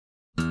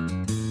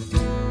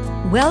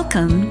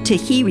Welcome to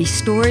He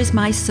Restores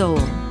My Soul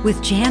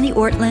with Janie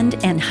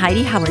Ortland and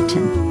Heidi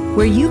Howerton,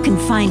 where you can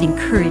find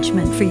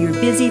encouragement for your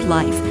busy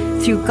life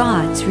through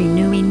God's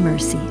renewing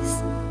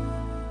mercies.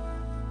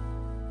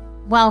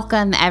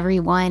 Welcome,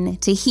 everyone,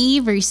 to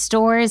He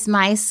Restores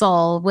My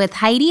Soul with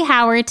Heidi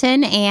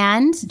Howerton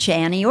and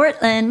Janie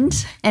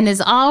Ortland. And as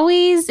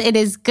always, it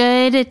is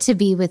good to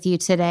be with you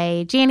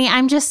today. Janie,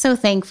 I'm just so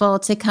thankful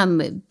to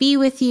come be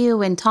with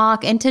you and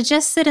talk and to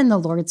just sit in the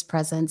Lord's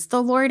presence.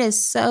 The Lord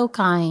is so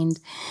kind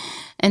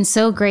and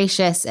so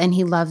gracious, and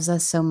He loves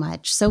us so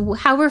much. So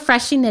how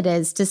refreshing it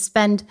is to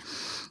spend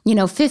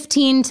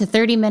 15 to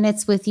 30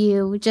 minutes with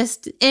you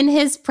just in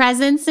His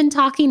presence and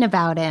talking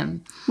about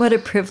Him. What a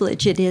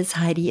privilege it is,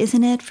 Heidi,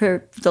 isn't it,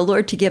 for the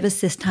Lord to give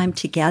us this time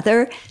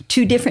together,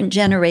 two different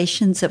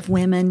generations of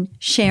women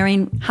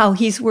sharing how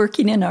He's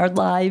working in our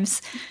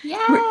lives.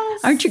 Yes.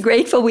 Aren't you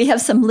grateful? We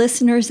have some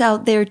listeners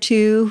out there,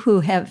 too,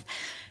 who have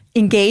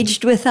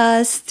engaged with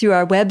us through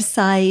our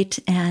website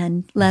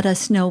and let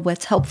us know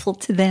what's helpful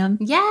to them.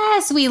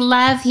 Yes, we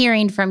love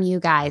hearing from you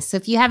guys. So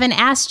if you have an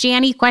Ask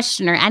Janie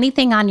question or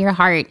anything on your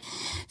heart,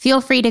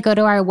 feel free to go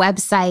to our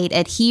website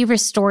at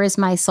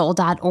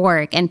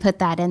herestoresmysoul.org and put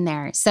that in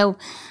there. So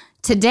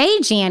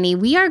today, Janie,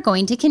 we are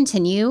going to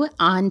continue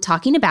on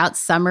talking about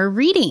summer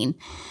reading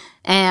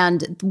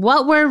and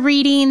what we're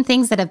reading,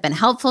 things that have been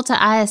helpful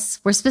to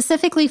us. We're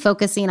specifically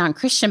focusing on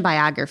Christian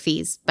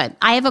biographies, but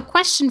I have a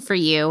question for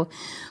you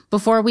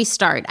before we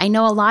start. I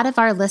know a lot of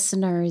our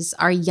listeners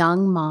are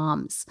young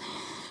moms,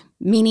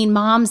 meaning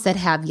moms that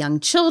have young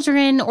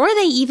children, or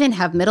they even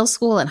have middle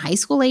school and high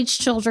school age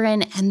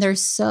children, and they're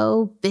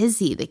so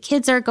busy. The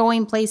kids are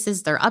going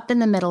places, they're up in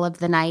the middle of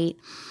the night.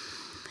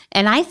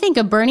 And I think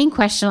a burning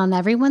question on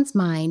everyone's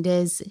mind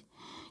is,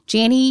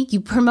 Janie,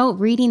 you promote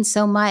reading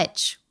so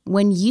much.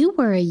 When you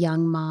were a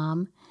young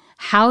mom,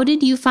 how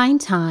did you find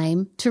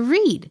time to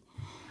read?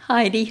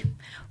 Heidi,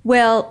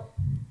 well,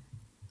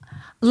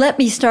 let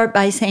me start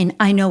by saying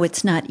I know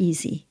it's not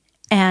easy,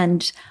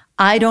 and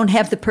I don't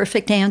have the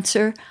perfect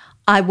answer.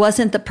 I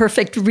wasn't the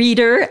perfect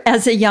reader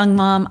as a young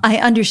mom. I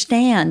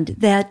understand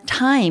that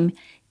time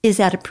is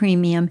at a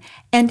premium,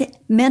 and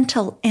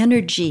mental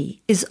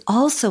energy is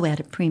also at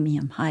a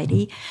premium,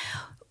 Heidi.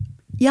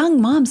 Young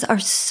moms are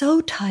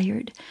so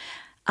tired.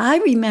 I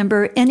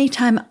remember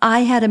anytime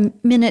I had a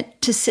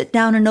minute to sit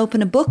down and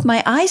open a book,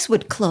 my eyes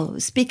would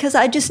close because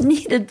I just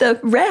needed the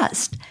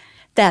rest.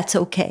 That's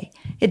okay.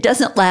 It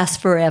doesn't last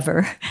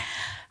forever.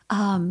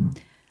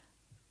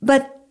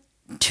 But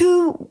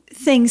two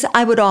things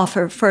I would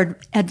offer for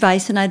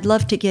advice, and I'd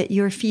love to get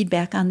your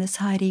feedback on this,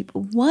 Heidi.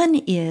 One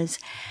is,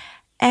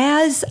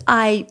 as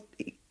I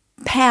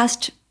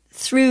passed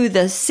through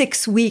the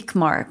 6-week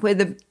mark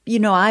where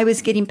I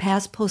was getting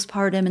past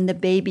postpartum and the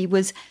baby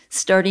was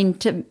starting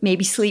to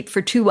maybe sleep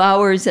for 2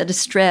 hours at a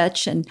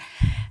stretch, and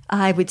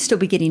I would still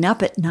be getting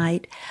up at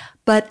night.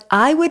 But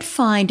I would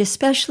find,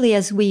 especially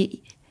as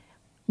we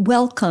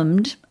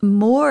welcomed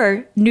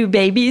more new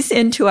babies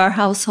into our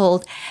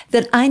household,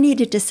 that I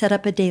needed to set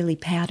up a daily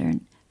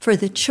pattern for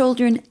the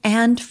children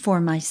and for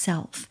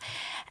myself.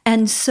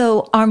 And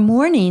so our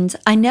mornings,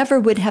 I never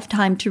would have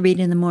time to read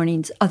in the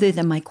mornings other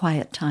than my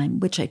quiet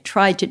time, which I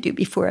tried to do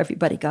before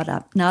everybody got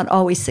up. Not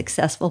always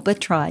successful,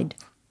 but tried.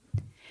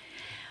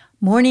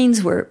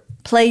 Mornings were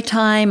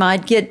playtime.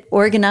 I'd get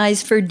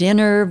organized for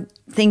dinner,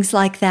 things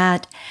like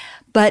that.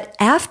 But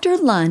after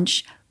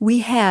lunch, we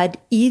had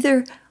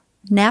either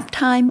nap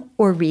time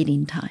or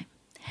reading time.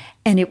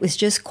 And it was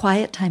just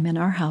quiet time in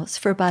our house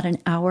for about an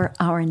hour,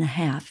 hour and a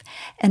half.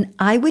 And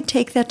I would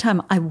take that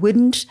time. I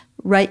wouldn't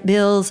write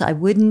bills.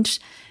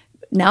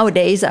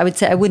 Nowadays, I would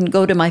say I wouldn't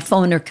go to my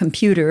phone or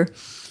computer.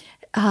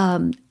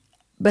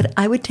 But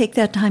I would take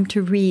that time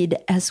to read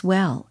as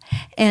well.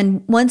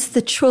 And once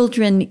the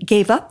children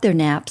gave up their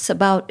naps,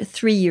 about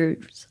 3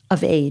 years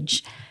of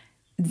age,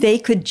 they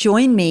could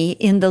join me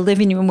in the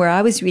living room where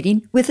I was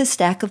reading with a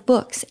stack of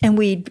books, and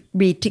we'd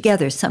read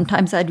together.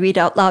 Sometimes I'd read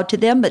out loud to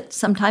them, but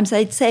sometimes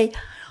I'd say,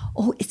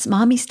 "Oh, it's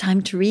Mommy's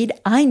time to read.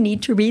 I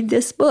need to read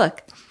this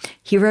book.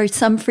 Here are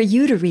some for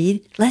you to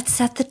read. Let's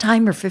set the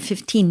timer for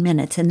 15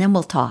 minutes, and then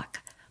we'll talk."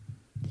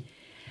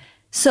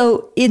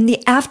 So in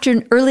the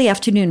early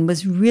afternoon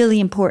was really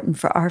important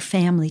for our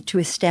family to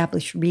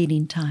establish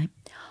reading time.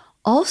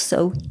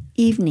 Also,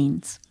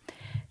 evenings.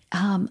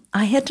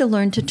 I had to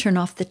learn to turn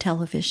off the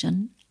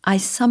television.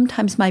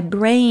 My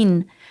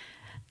brain,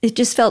 it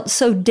just felt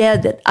so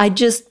dead that I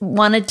just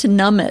wanted to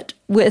numb it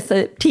with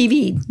a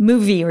TV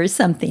movie or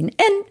something.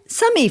 And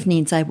some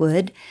evenings I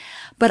would,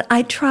 but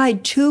I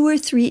tried 2 or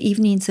 3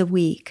 evenings a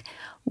week.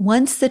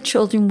 Once the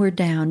children were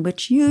down,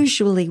 which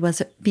usually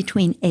was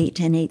between 8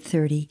 and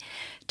 8:30,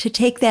 to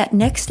take that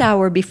next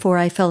hour before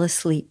I fell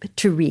asleep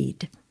to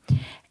read.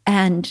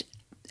 And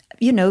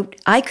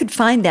I could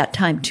find that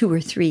time 2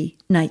 or 3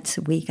 nights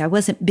a week. I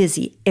wasn't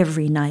busy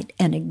every night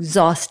and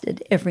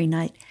exhausted every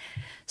night.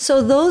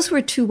 So those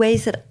were 2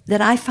 ways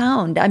that I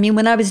found. I mean,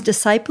 when I was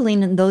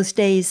discipling in those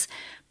days,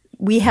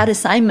 we had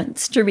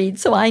assignments to read.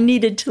 So I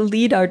needed to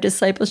lead our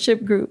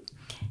discipleship group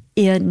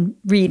in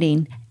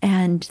reading.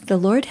 And the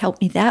Lord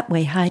helped me that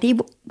way. Heidi,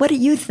 what do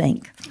you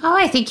think? Oh,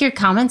 I think your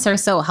comments are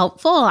so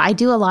helpful. I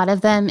do a lot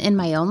of them in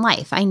my own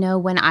life. I know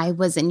when I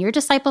was in your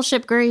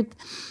discipleship group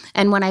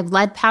and when I've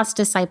led past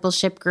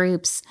discipleship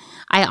groups,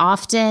 I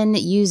often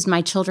used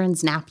my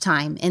children's nap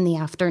time in the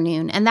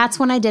afternoon. And that's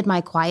when I did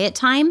my quiet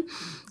time,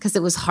 because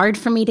it was hard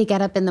for me to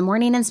get up in the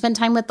morning and spend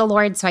time with the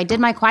Lord. So I did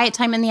my quiet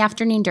time in the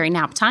afternoon during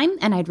nap time,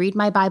 and I'd read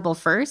my Bible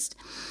first.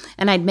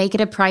 And I'd make it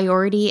a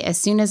priority as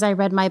soon as I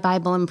read my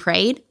Bible and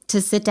prayed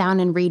to sit down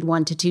and read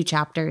 1 to 2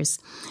 chapters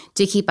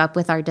to keep up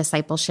with our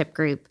discipleship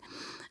group.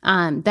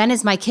 Then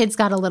as my kids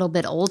got a little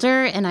bit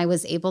older and I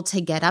was able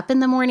to get up in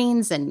the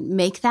mornings and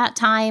make that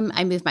time,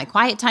 I moved my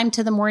quiet time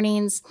to the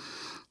mornings.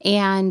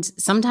 And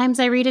sometimes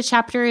I read a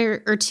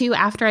chapter or 2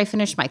 after I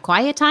finish my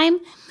quiet time.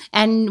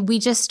 And we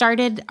just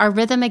started our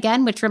rhythm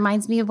again, which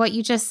reminds me of what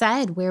you just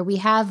said, where we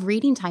have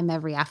reading time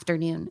every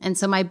afternoon. And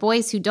so my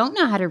boys who don't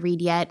know how to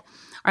read yet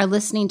are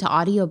listening to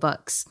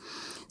audiobooks.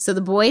 So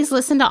the boys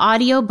listen to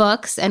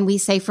audiobooks, and we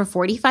say for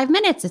 45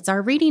 minutes, it's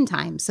our reading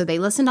time. So they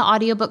listen to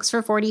audiobooks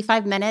for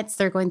 45 minutes.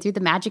 They're going through the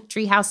Magic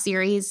Tree House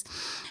series.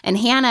 And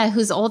Hannah,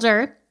 who's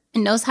older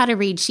and knows how to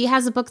read, she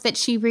has a book that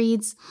she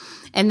reads,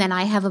 and then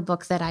I have a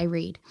book that I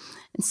read.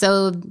 And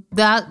so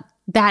that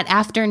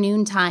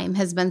afternoon time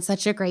has been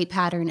such a great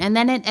pattern. And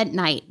then at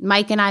night,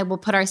 Mike and I will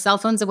put our cell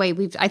phones away.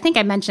 I think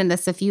I mentioned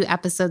this a few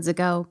episodes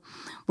ago,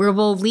 where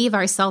we'll leave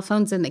our cell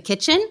phones in the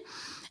kitchen.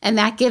 And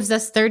that gives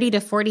us 30 to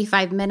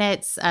 45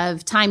 minutes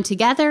of time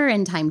together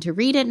and time to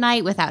read at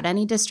night without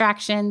any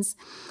distractions.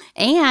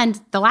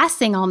 And the last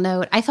thing I'll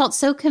note, I felt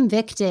so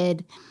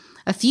convicted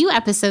a few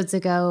episodes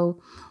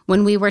ago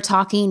when we were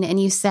talking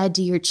and you said,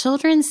 do your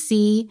children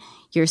see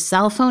your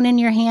cell phone in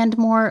your hand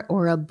more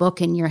or a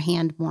book in your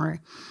hand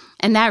more?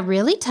 And that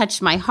really touched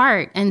my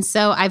heart. And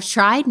so I've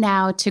tried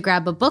now to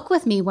grab a book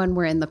with me when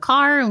we're in the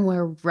car and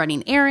we're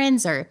running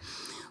errands or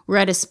we're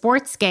at a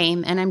sports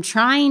game. And I'm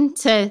trying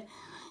to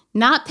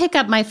not pick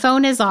up my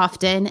phone as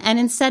often and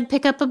instead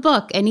pick up a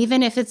book. And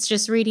even if it's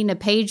just reading a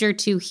page or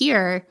 2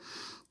 here,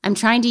 I'm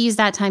trying to use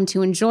that time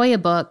to enjoy a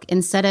book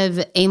instead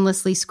of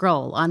aimlessly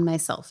scroll on my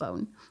cell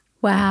phone.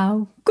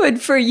 Wow. Good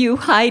for you,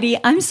 Heidi.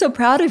 I'm so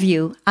proud of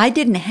you. I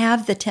didn't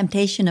have the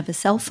temptation of a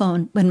cell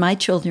phone when my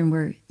children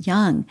were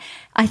young.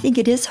 I think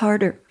it is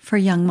harder for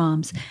young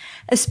moms,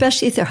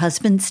 especially if their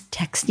husband's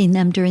texting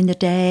them during the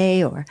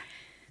day or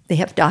they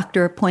have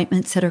doctor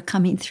appointments that are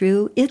coming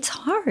through. It's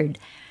hard.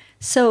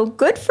 So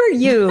good for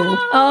you.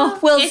 Oh,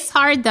 well, it's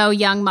hard though,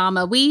 young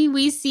mama.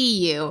 We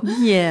see you.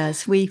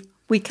 Yes, we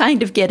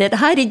kind of get it.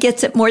 Heidi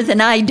gets it more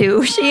than I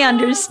do. She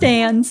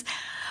understands.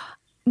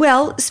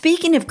 Well,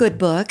 speaking of good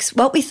books,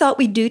 what we thought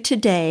we'd do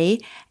today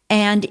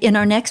and in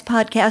our next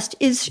podcast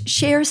is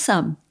share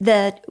some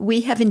that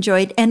we have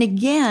enjoyed. And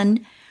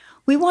again,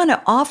 we want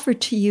to offer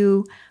to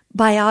you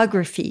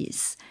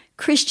biographies,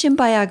 Christian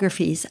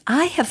biographies.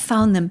 I have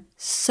found them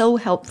so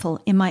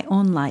helpful in my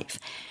own life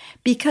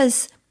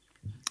because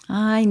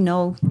I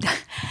know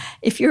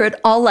if you're at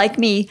all like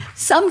me,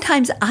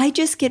 sometimes I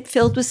just get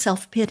filled with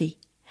self-pity.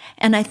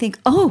 And I think,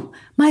 oh,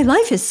 my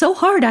life is so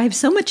hard. I have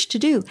so much to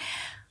do.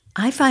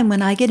 I find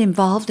when I get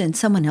involved in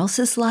someone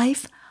else's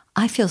life,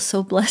 I feel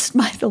so blessed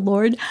by the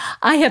Lord.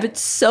 I have it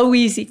so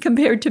easy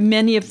compared to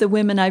many of the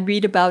women I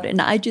read about. And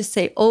I just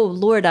say, oh,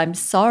 Lord, I'm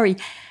sorry.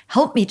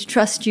 Help me to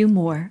trust you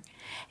more.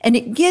 And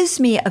it gives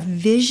me a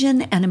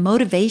vision and a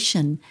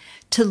motivation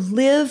to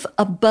live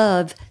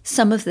above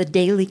some of the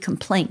daily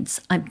complaints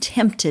I'm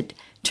tempted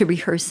to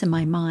rehearse in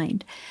my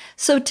mind.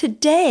 So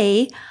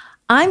today,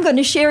 I'm going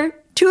to share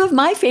 2 of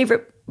my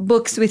favorite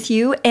books with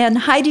you, and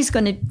Heidi's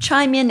going to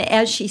chime in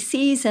as she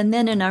sees, and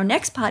then in our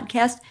next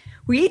podcast,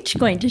 we're each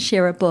going to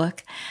share a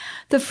book.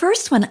 The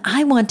first one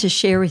I want to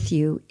share with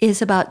you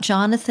is about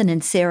Jonathan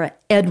and Sarah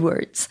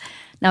Edwards.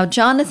 Now,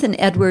 Jonathan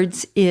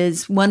Edwards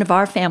is one of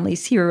our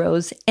family's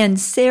heroes, and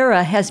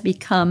Sarah has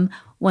become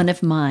one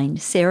of mine.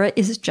 Sarah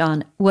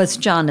was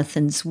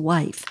Jonathan's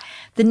wife.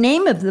 The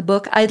name of the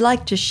book I'd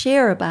like to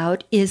share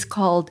about is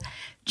called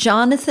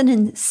Jonathan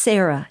and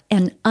Sarah,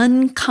 An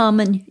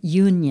Uncommon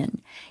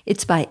Union.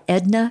 It's by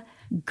Edna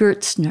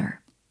Gertzner.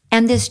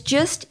 And this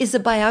just is a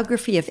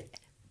biography of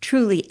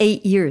truly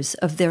 8 years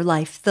of their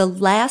life, the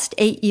last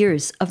 8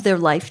 years of their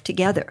life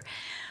together.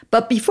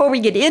 But before we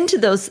get into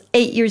those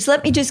 8 years,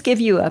 let me just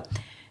give you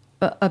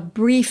a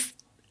brief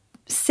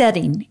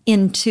setting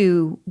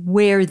into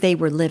where they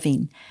were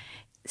living.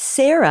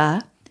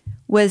 Sarah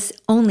was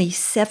only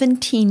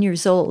 17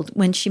 years old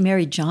when she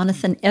married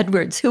Jonathan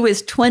Edwards, who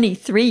was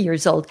 23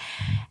 years old.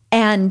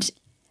 And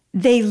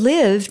they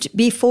lived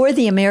before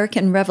the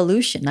American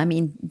Revolution. I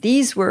mean,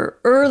 these were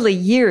early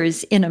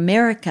years in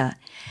America.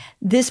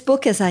 This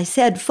book, as I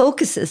said,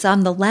 focuses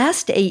on the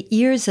last 8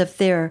 years of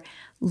their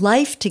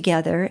life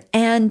together.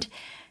 And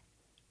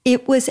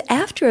it was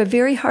after a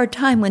very hard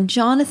time when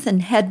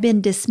Jonathan had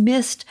been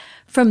dismissed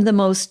from the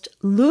most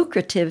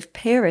lucrative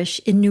parish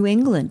in New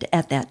England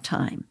at that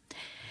time.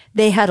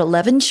 They had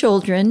 11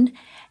 children,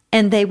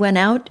 and they went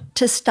out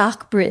to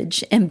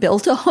Stockbridge and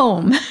built a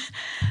home.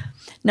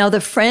 Now, the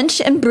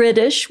French and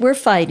British were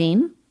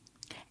fighting,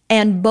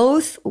 And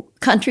both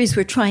countries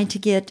were trying to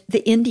get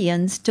the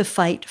Indians to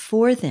fight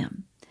for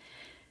them.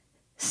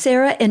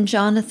 Sarah and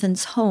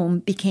Jonathan's home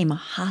became a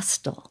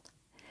hostel.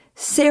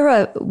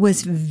 Sarah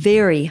was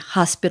very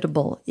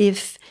hospitable.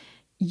 If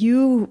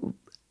you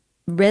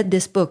read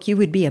this book, you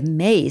would be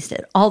amazed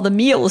at all the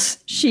meals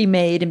she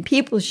made and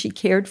people she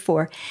cared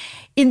for.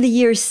 In the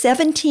year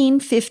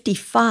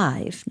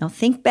 1755, now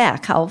think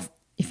back how,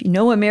 if you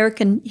know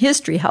American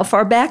history, how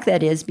far back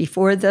that is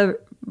before the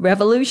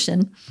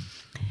Revolution.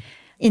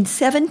 In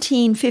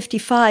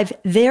 1755,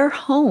 their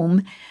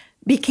home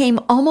became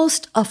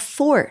almost a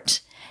fort,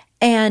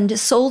 and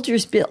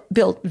soldiers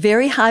built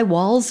very high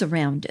walls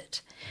around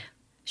it.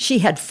 She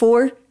had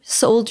 4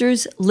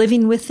 soldiers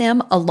living with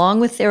them, along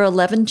with their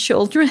 11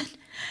 children.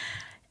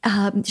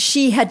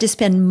 She had to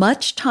spend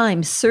much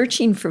time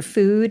searching for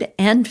food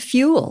and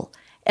fuel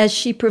as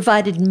she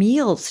provided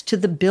meals to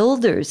the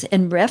builders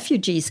and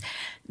refugees.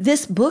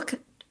 This book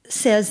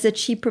says that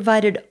she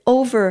provided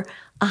over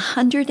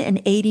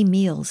 180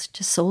 meals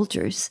to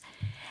soldiers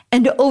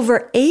and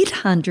over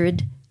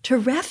 800 to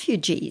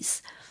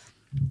refugees.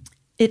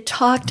 It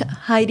talked,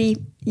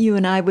 Heidi, you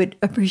and I would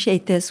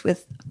appreciate this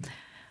with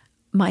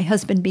my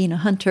husband being a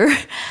hunter.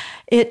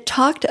 It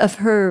talked of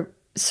her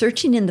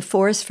searching in the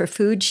forest for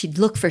food. She'd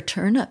look for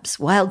turnips,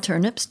 wild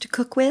turnips to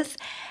cook with,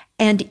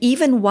 and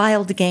even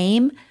wild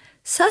game,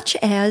 such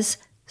as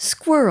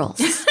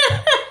squirrels.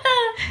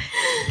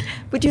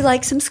 Would you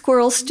like some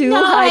squirrel stew,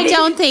 No, Heidi? I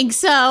don't think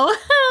so.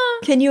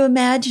 Can you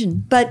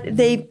imagine? But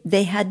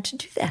they had to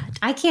do that.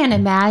 I can't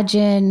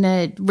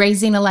imagine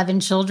raising 11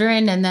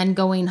 children and then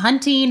going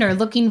hunting or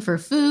looking for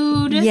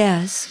food.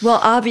 Yes. Well,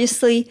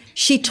 obviously,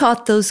 she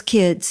taught those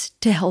kids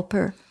to help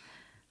her.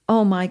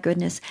 Oh, my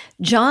goodness.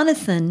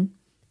 Jonathan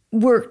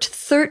worked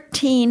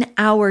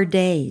 13-hour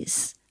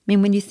days. I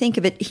mean, when you think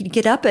of it, he'd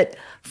get up at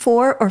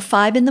 4 or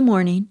 5 in the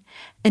morning,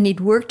 and he'd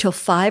work till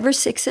 5 or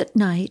 6 at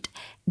night.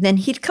 Then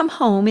he'd come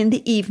home in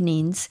the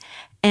evenings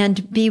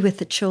and be with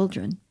the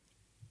children.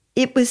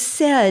 It was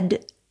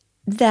said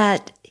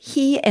that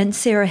he and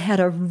Sarah had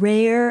a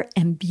rare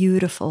and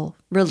beautiful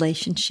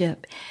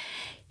relationship.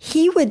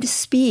 He would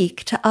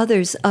speak to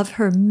others of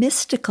her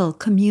mystical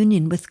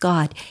communion with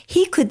God.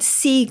 He could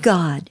see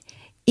God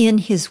in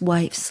his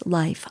wife's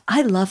life.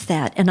 I love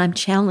that, and I'm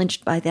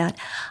challenged by that.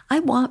 I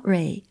want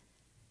Ray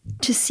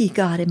to see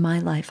God in my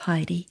life,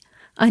 Heidi.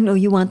 I know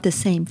you want the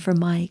same for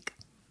Mike.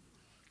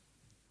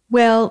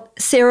 Well,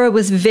 Sarah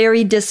was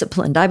very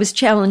disciplined. I was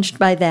challenged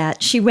by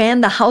that. She ran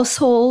the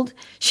household.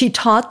 She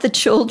taught the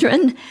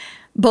children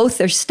both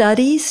their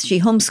studies.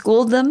 She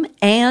homeschooled them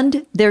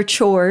and their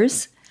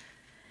chores.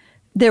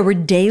 There were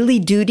daily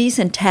duties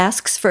and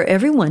tasks for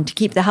everyone to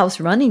keep the house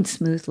running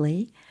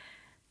smoothly.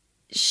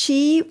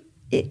 It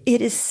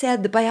is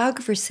said, the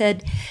biographer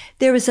said,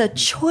 there was a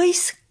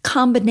choice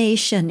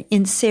combination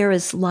in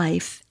Sarah's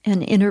life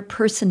and in her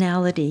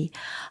personality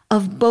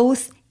of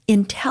both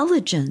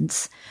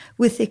intelligence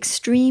with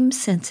extreme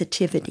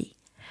sensitivity.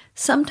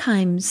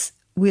 Sometimes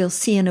we'll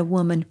see in a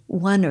woman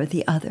one or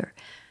the other.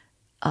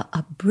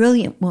 A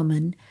brilliant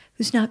woman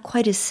who's not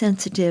quite as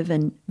sensitive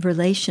and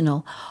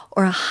relational,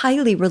 or a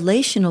highly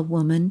relational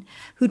woman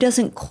who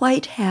doesn't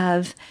quite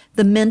have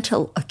the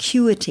mental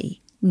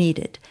acuity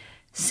needed.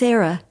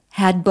 Sarah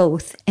had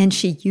both, and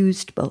she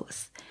used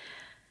both.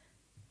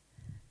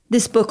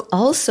 This book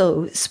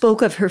also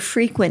spoke of her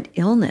frequent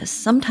illness.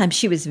 Sometimes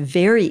she was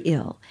very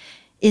ill.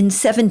 In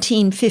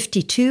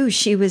 1752,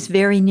 she was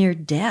very near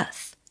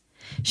death.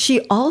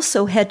 She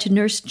also had to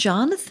nurse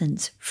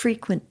Jonathan's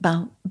frequent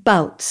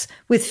bouts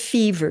with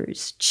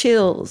fevers,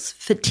 chills,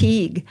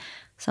 fatigue.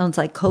 Sounds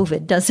like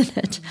COVID, doesn't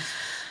it?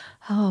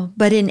 Oh,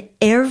 but in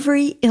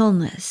every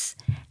illness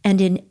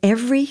and in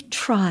every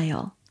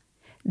trial,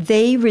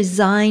 they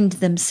resigned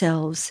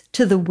themselves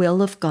to the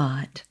will of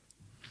God.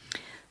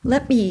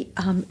 Let me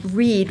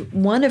read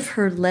one of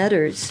her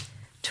letters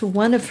to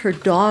one of her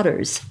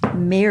daughters,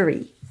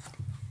 Mary,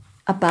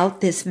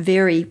 about this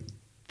very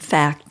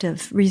fact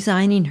of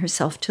resigning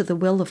herself to the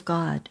will of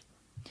God.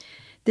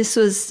 This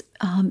was,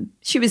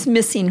 she was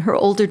missing her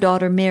older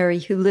daughter, Mary,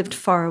 who lived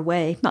far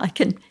away. I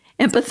can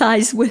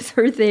empathize with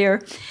her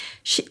there.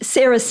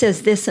 Sarah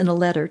says this in a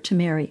letter to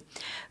Mary: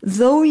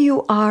 "Though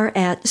you are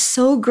at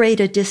so great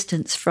a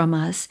distance from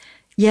us,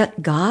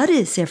 yet God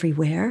is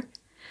everywhere.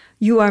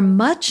 You are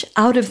much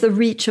out of the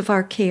reach of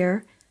our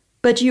care,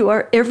 but you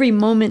are every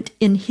moment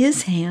in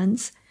His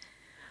hands.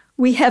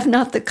 We have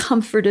not the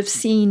comfort of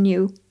seeing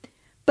you,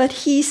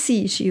 but He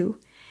sees you.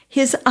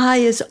 His eye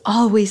is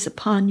always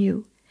upon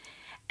you.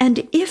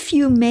 And if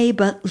you may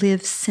but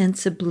live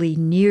sensibly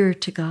near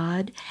to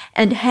God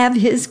and have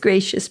His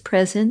gracious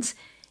presence,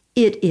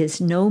 it is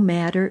no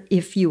matter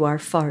if you are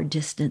far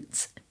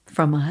distant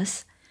from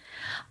us.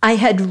 I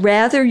had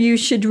rather you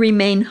should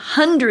remain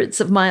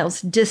hundreds of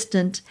miles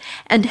distant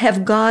and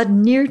have God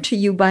near to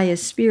you by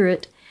His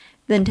Spirit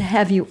than to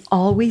have you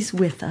always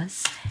with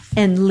us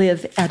and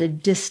live at a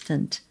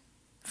distance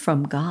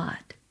from God."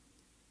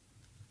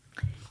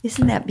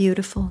 Isn't that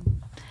beautiful?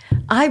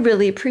 I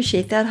really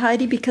appreciate that,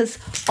 Heidi, because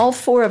all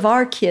 4 of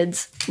our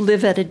kids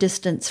live at a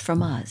distance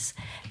from us.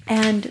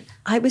 And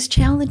I was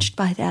challenged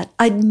by that.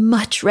 I'd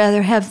much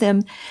rather have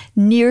them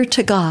near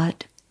to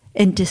God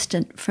and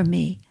distant from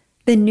me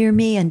than near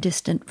me and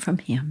distant from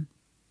him.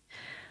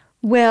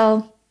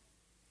 Well,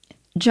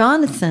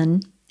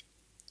 Jonathan,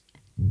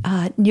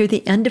 near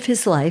the end of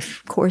his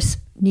life, of course,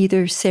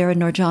 neither Sarah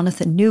nor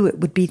Jonathan knew it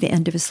would be the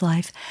end of his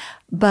life,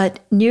 but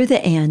near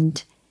the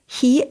end,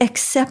 he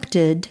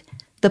accepted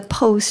the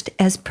post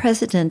as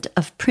president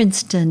of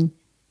Princeton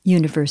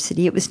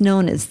University. It was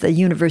known as the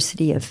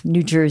University of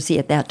New Jersey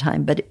at that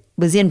time, but it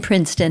was in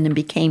Princeton and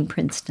became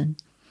Princeton.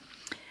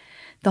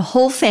 The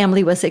whole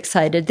family was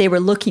excited. They were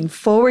looking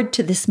forward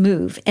to this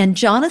move, and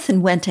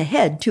Jonathan went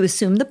ahead to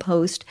assume the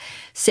post.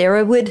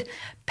 Sarah would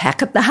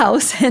pack up the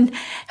house and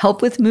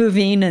help with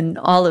moving and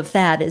all of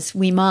that, as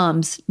we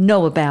moms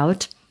know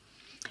about.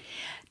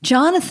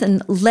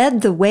 Jonathan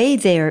led the way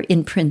there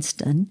in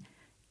Princeton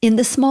in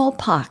the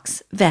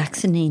smallpox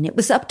vaccine. It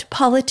was up to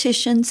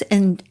politicians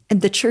and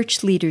the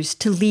church leaders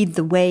to lead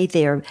the way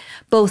there,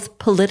 both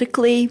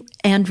politically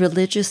and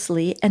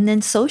religiously, and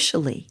then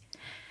socially.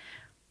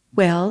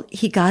 Well,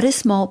 he got his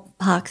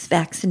smallpox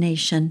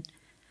vaccination,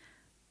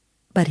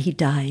 but he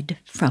died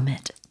from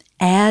it,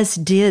 as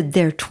did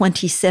their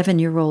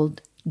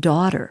 27-year-old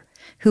daughter,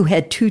 who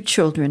had 2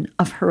 children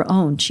of her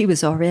own. She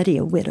was already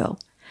a widow.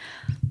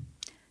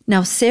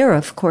 Now, Sarah,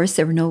 of course,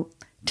 there were no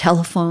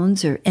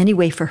telephones or any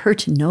way for her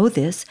to know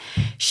this.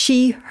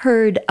 She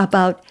heard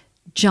about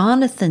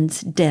Jonathan's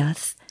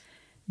death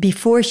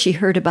before she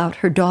heard about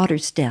her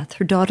daughter's death.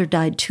 Her daughter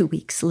died 2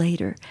 weeks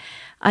later.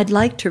 I'd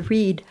like to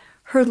read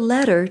her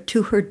letter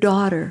to her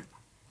daughter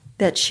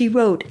that she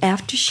wrote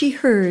after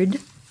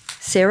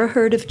Sarah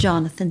heard of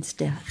Jonathan's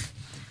death.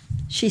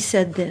 She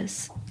said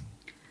this: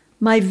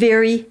 "My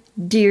very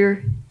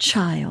dear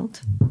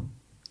child,"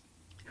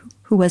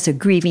 who was a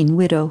grieving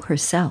widow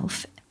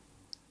herself,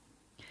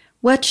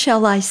 "what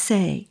shall I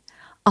say?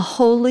 A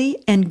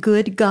holy and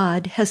good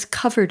God has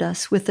covered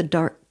us with a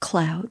dark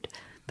cloud,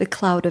 the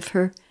cloud of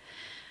her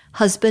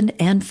husband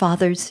and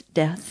father's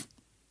death.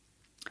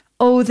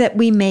 Oh, that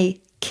we may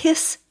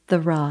kiss the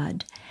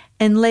rod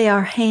and lay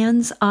our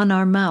hands on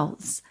our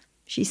mouths."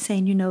 She's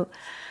saying,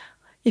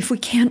 if we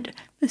can't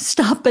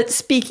stop at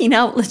speaking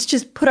out, let's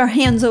just put our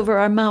hands over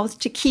our mouths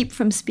to keep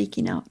from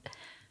speaking out.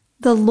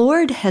 "The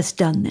Lord has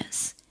done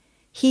this.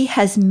 He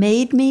has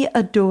made me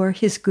adore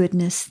his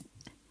goodness,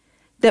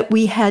 that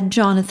we had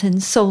Jonathan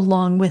so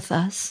long with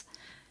us.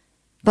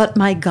 But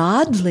my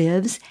God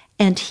lives,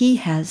 and he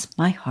has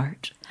my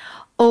heart.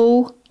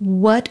 Oh,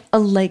 what a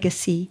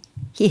legacy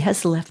he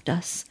has left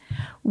us.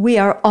 We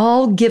are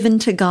all given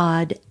to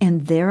God,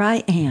 and there I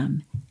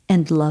am,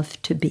 and love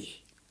to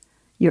be.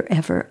 Your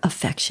ever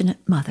affectionate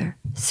mother,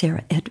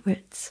 Sarah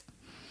Edwards."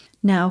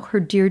 Now, her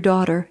dear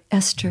daughter,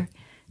 Esther,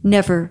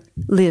 never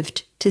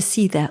lived to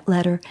see that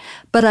letter,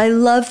 but I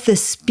love the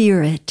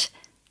spirit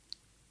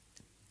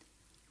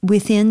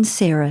within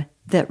Sarah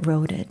that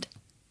wrote it.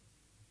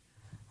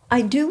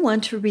 I do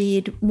want to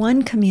read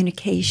one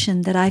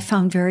communication that I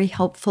found very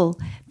helpful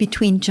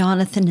between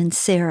Jonathan and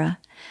Sarah.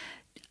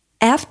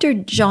 After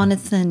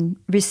Jonathan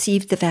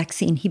received the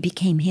vaccine, he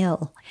became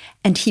ill,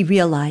 and he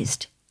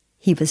realized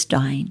he was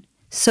dying.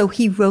 So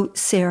he wrote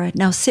Sarah.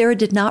 Now, Sarah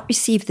did not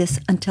receive this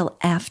until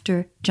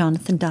after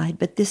Jonathan died,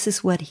 but this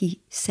is what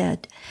he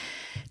said: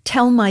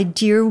 "Tell my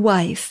dear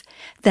wife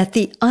that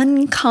the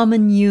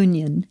uncommon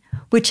union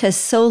which has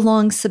so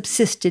long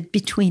subsisted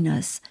between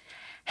us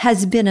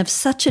has been of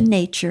such a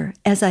nature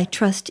as I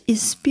trust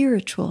is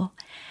spiritual,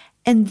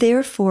 and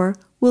therefore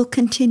will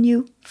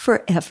continue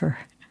forever.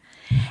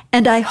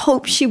 And I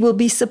hope she will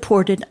be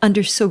supported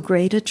under so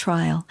great a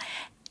trial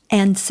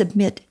and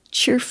submit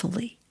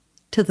cheerfully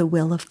to the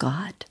will of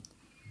God."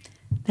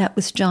 That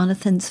was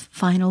Jonathan's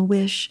final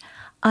wish.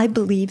 I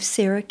believe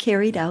Sarah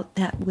carried out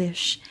that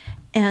wish,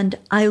 and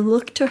I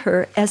look to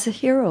her as a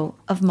hero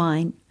of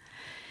mine.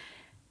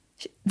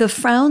 The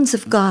frowns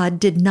of God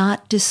did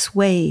not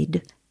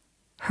dissuade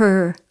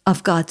her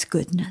of God's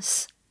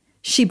goodness.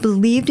 She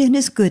believed in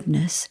his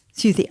goodness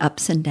through the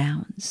ups and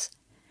downs.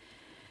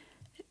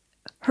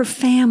 Her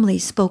family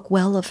spoke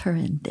well of her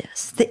in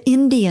this. The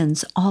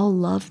Indians all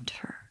loved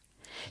her.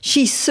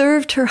 She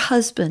served her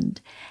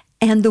husband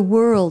and the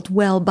world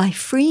well by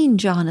freeing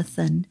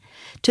Jonathan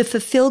to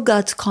fulfill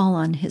God's call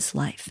on his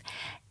life,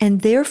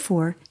 and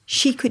therefore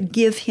she could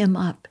give him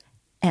up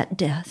at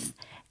death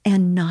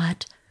and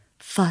not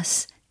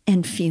fuss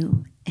and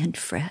fume and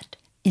fret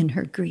in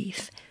her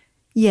grief.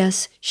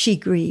 Yes, she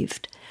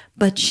grieved,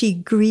 but she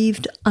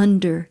grieved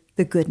under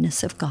the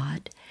goodness of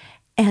God,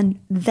 and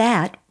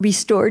that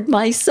restored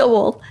my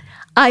soul.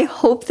 I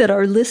hope that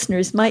our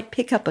listeners might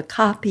pick up a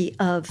copy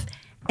of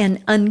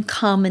An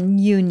Uncommon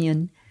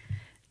Union,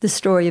 the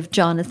story of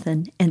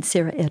Jonathan and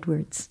Sarah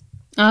Edwards.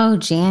 Oh,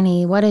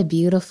 Janie, what a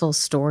beautiful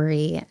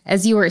story.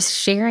 As you were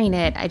sharing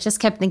it, I just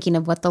kept thinking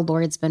of what the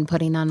Lord's been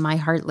putting on my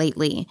heart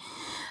lately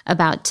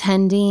about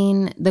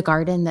tending the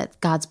garden that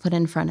God's put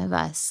in front of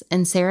us.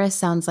 And Sarah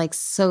sounds like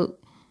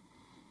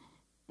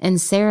And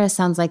Sarah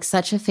sounds like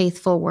such a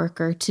faithful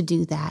worker to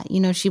do that. You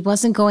know, she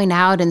wasn't going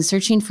out and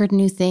searching for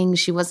new things.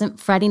 She wasn't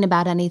fretting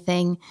about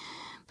anything.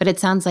 But it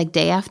sounds like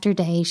day after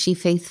day, she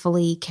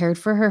faithfully cared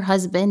for her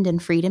husband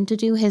and freed him to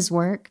do his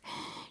work.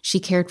 She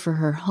cared for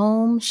her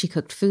home. She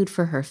cooked food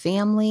for her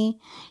family.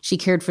 She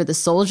cared for the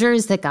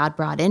soldiers that God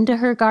brought into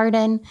her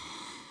garden.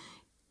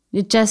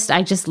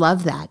 I just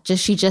love that.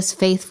 She just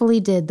faithfully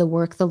did the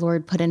work the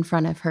Lord put in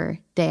front of her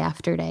day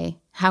after day.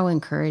 How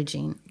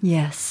encouraging.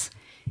 Yes.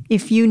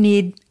 If you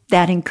need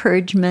that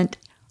encouragement,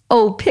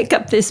 pick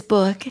up this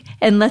book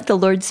and let the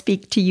Lord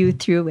speak to you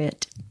through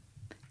it.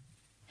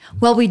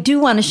 Well, we do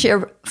want to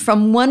share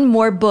from one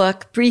more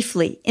book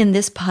briefly in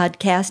this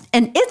podcast,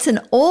 and it's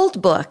an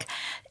old book.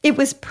 It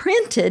was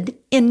printed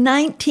in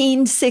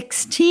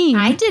 1916.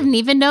 I didn't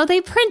even know they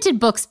printed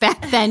books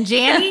back then,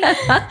 Janie.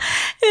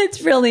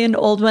 It's really an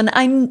old one.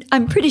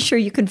 I'm pretty sure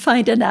you can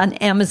find it on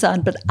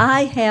Amazon, but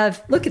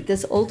look at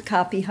this old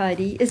copy,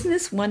 Heidi. Isn't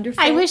this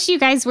wonderful? I wish you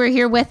guys were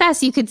here with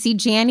us. You could see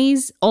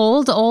Jannie's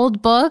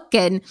old book,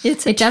 and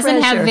it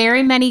doesn't have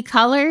very many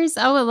colors.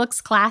 Oh, it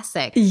looks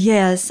classic.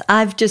 Yes,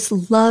 I've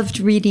just loved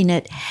reading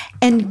it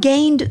and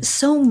gained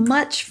so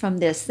much from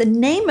this. The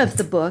name of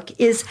the book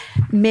is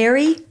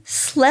Mary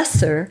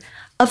Slessor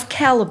of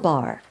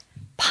Calabar,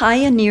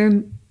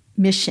 Pioneer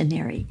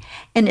Missionary,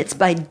 and it's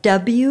by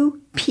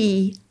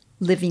W.P.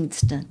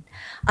 Livingston.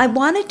 I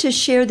wanted to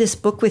share this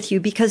book with you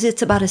because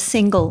it's about a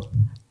single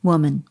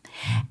woman.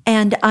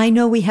 And I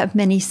know we have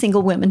many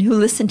single women who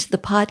listen to the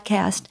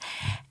podcast,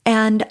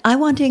 and I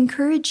want to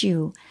encourage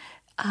you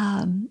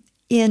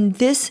in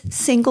this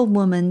single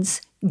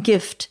woman's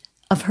gift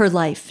of her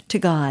life to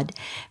God.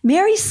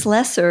 Mary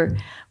Slessor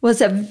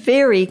was a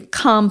very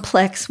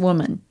complex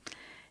woman.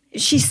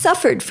 She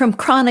suffered from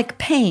chronic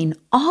pain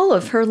all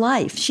of her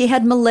life. She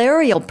had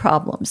malarial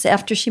problems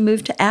after she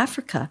moved to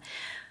Africa,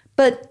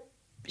 but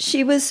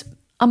she was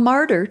a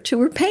martyr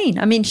to her pain.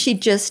 I mean, she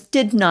just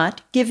did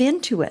not give in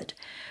to it.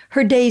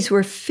 Her days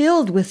were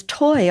filled with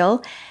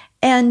toil,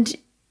 and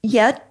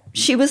yet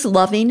she was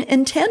loving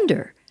and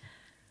tender.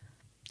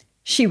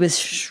 She was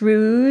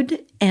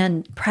shrewd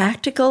and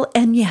practical,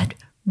 and yet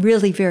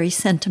really very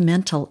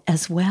sentimental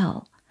as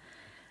well.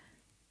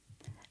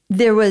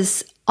 There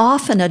was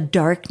often a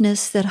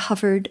darkness that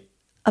hovered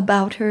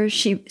about her.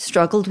 She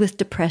struggled with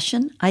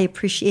depression. I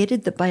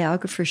appreciated the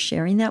biographer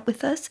sharing that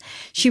with us.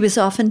 She was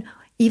often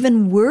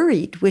even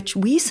worried, which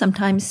we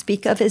sometimes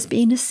speak of as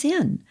being a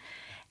sin.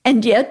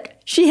 And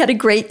yet she had a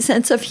great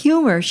sense of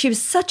humor. She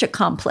was such a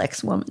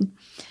complex woman.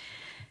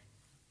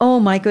 Oh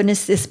my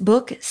goodness, this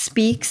book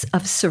speaks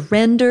of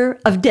surrender,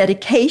 of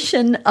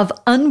dedication, of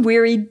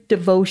unwearied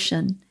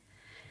devotion.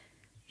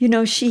 You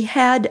know, she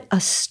had a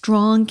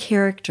strong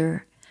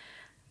character.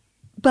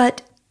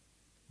 But,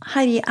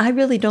 Heidi, I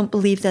really don't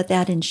believe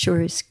that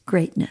ensures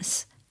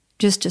greatness,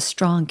 just a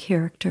strong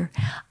character.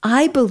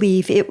 I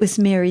believe it was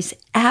Mary's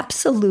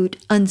absolute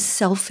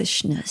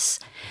unselfishness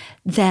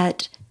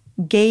that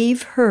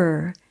gave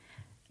her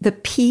the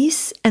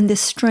peace and the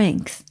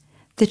strength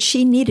that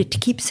she needed to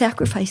keep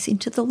sacrificing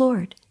to the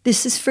Lord.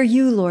 This is for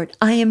you, Lord.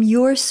 I am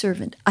your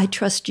servant. I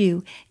trust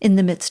you in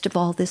the midst of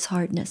all this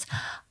hardness.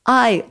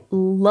 I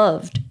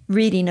loved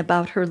reading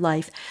about her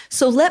life.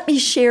 So let me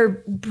share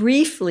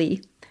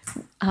briefly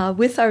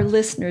with our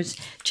listeners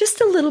just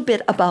a little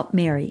bit about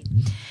Mary.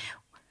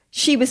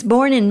 She was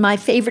born in my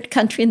favorite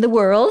country in the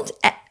world,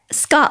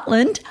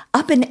 Scotland,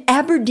 up in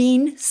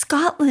Aberdeen,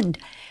 Scotland.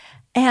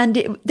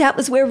 And that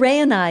was where Ray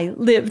and I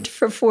lived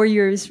for 4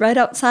 years, right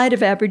outside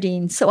of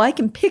Aberdeen. So I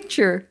can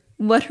picture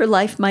what her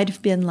life might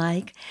have been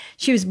like.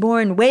 She was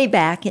born way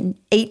back in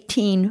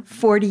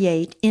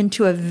 1848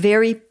 into a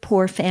very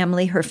poor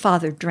family. Her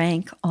father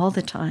drank all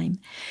the time.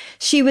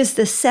 She was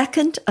the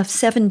second of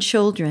 7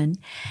 children,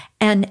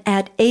 and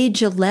at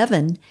age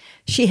 11,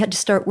 she had to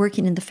start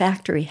working in the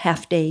factory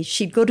half days.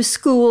 She'd go to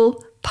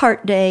school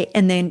part day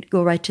and then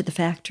go right to the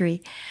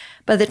factory.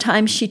 By the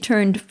time she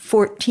turned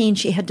 14,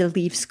 she had to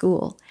leave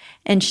school,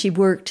 and she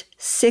worked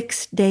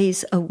 6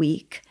 days a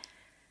week.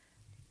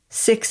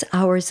 6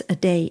 hours a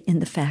day in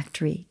the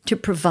factory to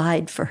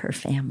provide for her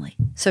family.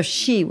 So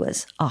she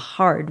was a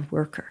hard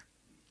worker.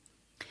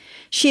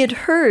 She had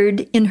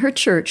heard in her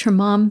church, her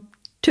mom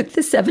took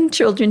the 7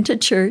 children to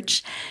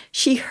church.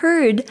 She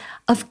heard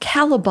of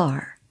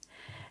Calabar,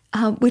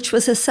 which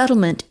was a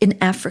settlement in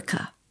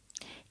Africa.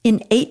 In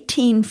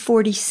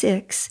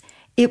 1846,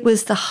 it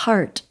was the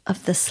heart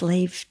of the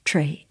slave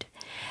trade.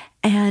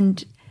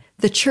 And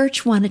the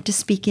church wanted to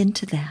speak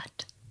into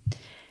that.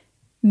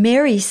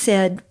 Mary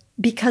said,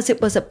 because it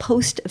was a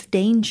post of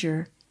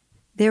danger,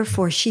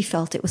 therefore she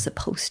felt it was a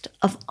post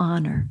of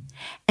honor.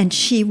 And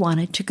she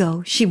wanted to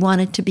go. She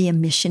wanted to be a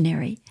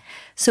missionary.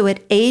 So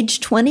at age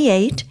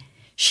 28,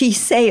 she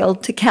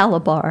sailed to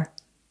Calabar.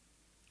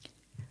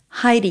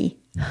 Heidi,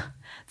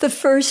 the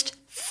first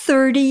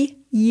 30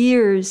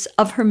 years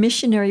of her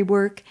missionary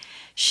work,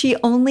 she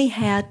only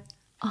had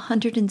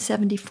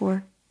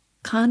 174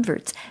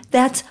 converts.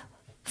 That's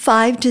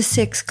 5 to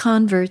 6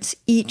 converts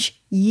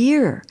each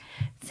year.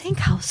 Think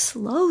how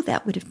slow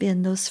that would have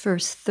been those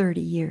first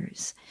 30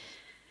 years.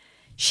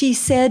 She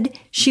said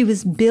she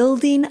was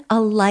building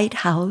a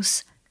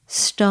lighthouse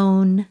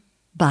stone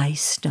by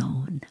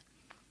stone.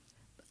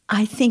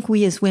 I think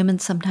we as women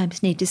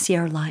sometimes need to see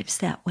our lives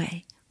that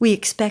way. We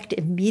expect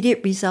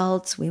immediate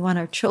results. We want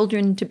our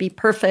children to be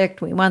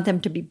perfect. We want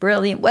them to be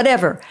brilliant,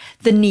 whatever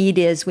the need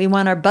is. We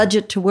want our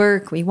budget to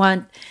work. We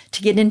want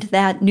to get into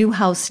that new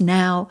house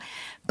now.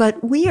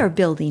 But we are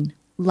building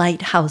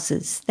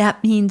lighthouses.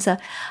 That means a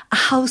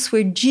house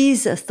where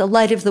Jesus, the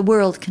light of the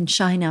world, can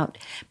shine out.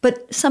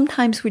 But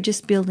sometimes we're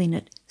just building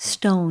it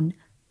stone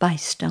by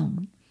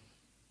stone.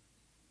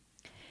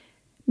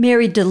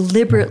 Mary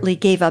deliberately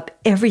gave up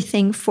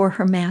everything for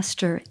her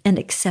master and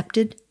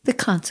accepted the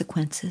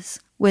consequences,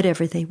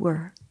 whatever they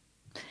were.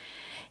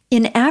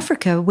 In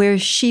Africa, where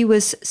she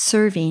was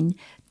serving,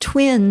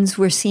 twins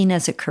were seen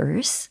as a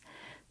curse.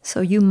 So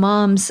you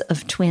moms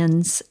of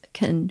twins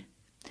can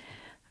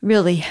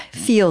really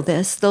feel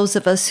this. Those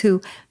of us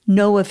who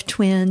know of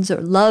twins or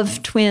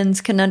love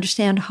twins can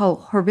understand how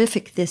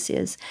horrific this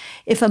is.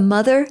 If a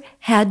mother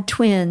had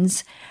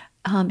twins,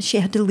 she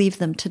had to leave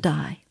them to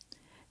die.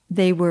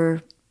 They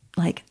were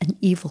like an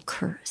evil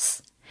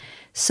curse.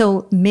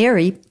 So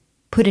Mary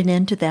put an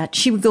end to that.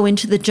 She would go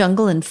into the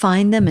jungle and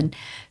find them and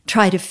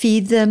try to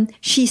feed them.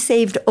 She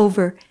saved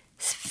over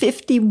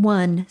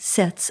 51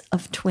 sets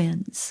of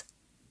twins.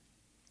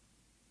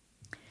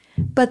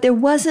 But there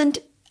wasn't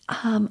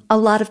a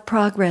lot of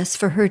progress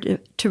for her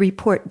to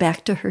report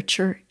back to her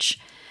church.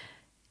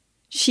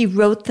 She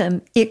wrote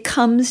them, "It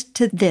comes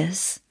to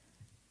this.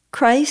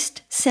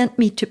 Christ sent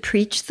me to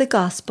preach the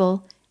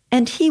gospel,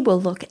 and he will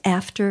look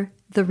after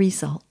the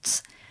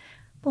results."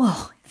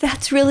 Well,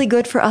 that's really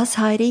good for us,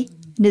 Heidi.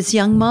 And as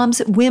young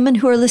moms, women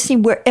who are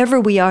listening wherever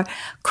we are,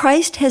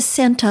 Christ has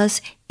sent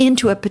us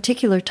into a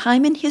particular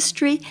time in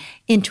history,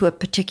 into a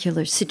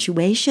particular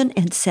situation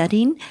and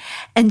setting.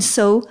 And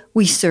so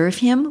we serve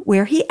him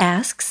where he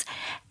asks,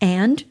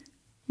 and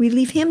we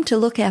leave him to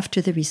look after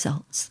the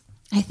results.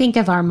 I think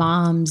of our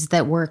moms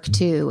that work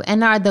too,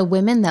 and are the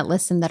women that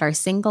listen that are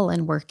single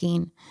and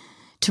working,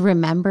 to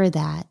remember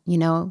that,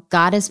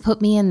 God has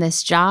put me in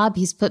this job.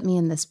 He's put me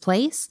in this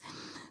place.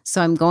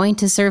 So I'm going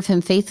to serve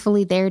him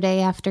faithfully there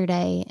day after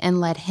day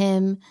and let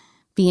him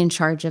be in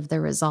charge of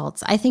the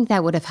results. I think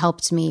that would have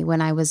helped me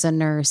when I was a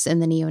nurse in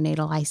the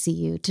neonatal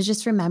ICU to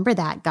just remember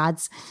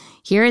that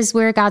here is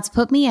where God's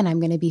put me, and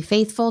I'm going to be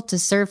faithful to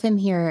serve him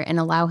here and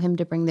allow him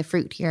to bring the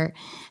fruit here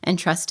and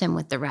trust him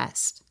with the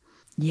rest.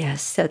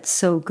 Yes, that's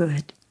so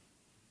good.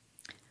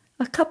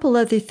 A couple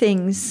other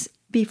things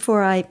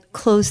before I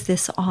close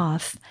this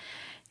off.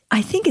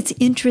 I think it's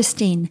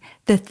interesting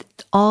that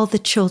all the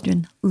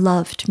children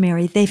loved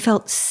Mary. They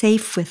felt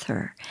safe with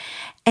her.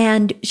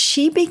 And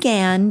she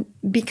began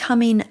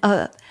becoming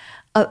a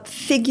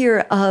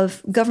figure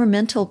of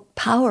governmental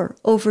power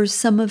over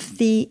some of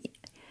the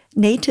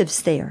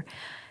natives there.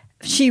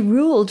 She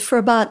ruled for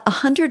about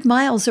 100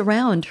 miles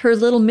around her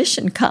little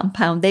mission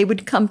compound. They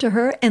would come to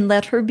her and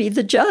let her be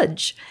the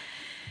judge.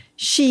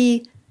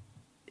 She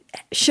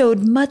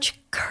showed much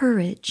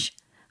courage,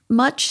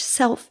 much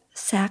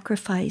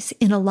self-sacrifice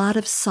in a lot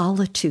of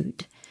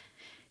solitude.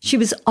 She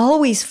was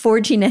always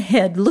forging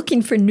ahead,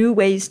 looking for new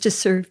ways to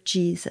serve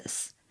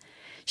Jesus.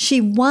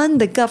 She won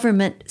the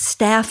government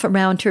staff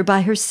around her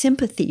by her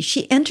sympathy.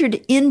 She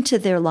entered into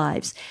their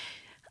lives.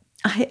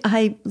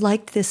 I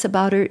liked this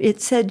about her.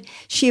 It said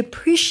she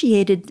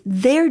appreciated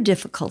their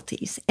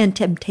difficulties and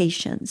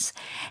temptations,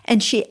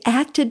 and she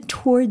acted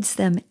towards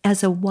them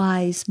as a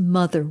wise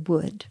mother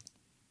would.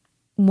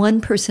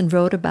 One person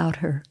wrote about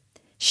her,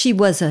 "She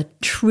was a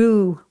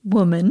true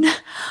woman."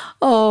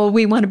 Oh,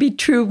 we want to be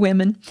true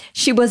women.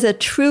 She was a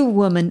true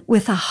woman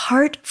with a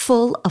heart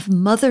full of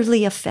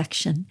motherly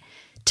affection.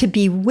 To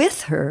be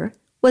with her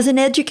was an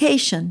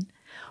education.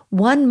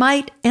 One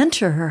might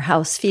enter her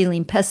house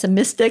feeling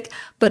pessimistic,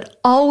 but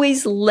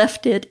always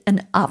left it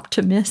an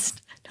optimist.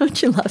 Don't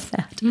you love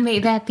that? May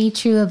that be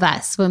true of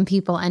us when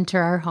people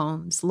enter our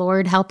homes.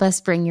 Lord, help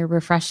us bring your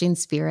refreshing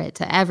spirit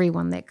to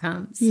everyone that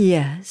comes.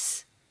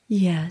 Yes,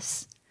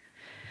 yes.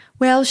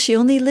 Well, she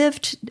only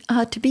lived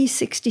to be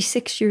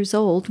 66 years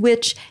old,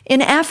 which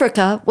in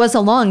Africa was a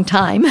long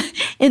time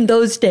in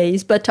those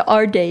days, but to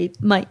our day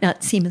might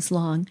not seem as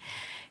long.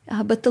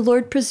 But the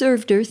Lord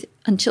preserved her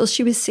until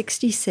she was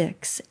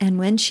 66. And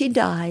when she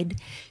died,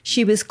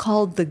 she was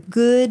called the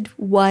Good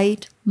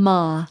White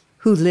Ma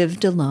who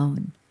lived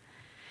alone.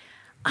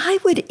 I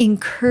would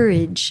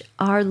encourage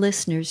our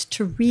listeners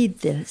to read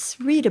this,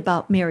 read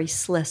about Mary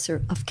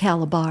Slessor of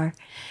Calabar.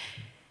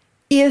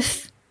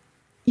 If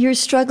you're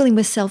struggling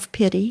with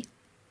self-pity,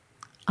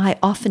 I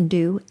often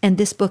do, and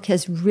this book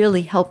has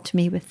really helped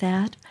me with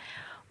that.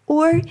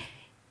 Or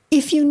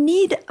if you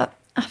need a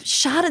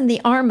shot in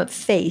the arm of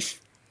faith,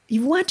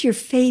 you want your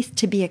faith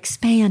to be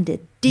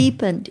expanded,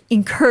 deepened,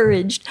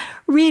 encouraged,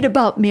 read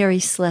about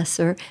Mary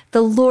Slessor.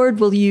 The Lord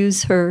will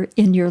use her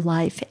in your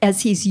life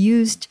as he's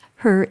used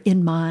her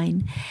in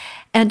mine.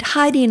 And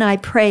Heidi and I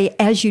pray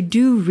as you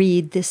do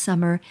read this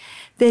summer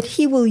that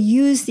he will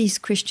use these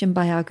Christian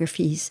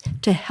biographies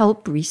to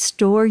help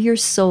restore your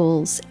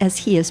souls as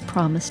he has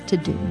promised to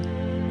do.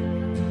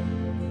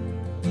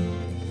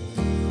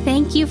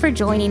 Thank you for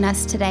joining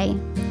us today.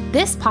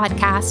 This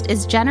podcast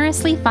is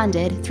generously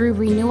funded through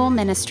Renewal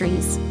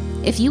Ministries.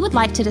 If you would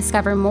like to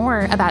discover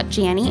more about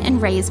Janie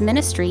and Ray's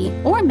ministry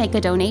or make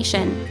a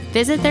donation,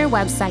 visit their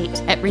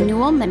website at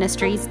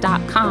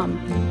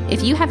renewalministries.com.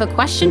 If you have a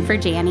question for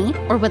Janie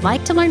or would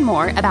like to learn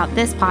more about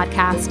this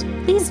podcast,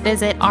 please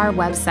visit our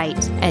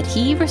website at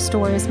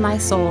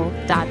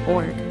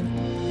herestoresmysoul.org.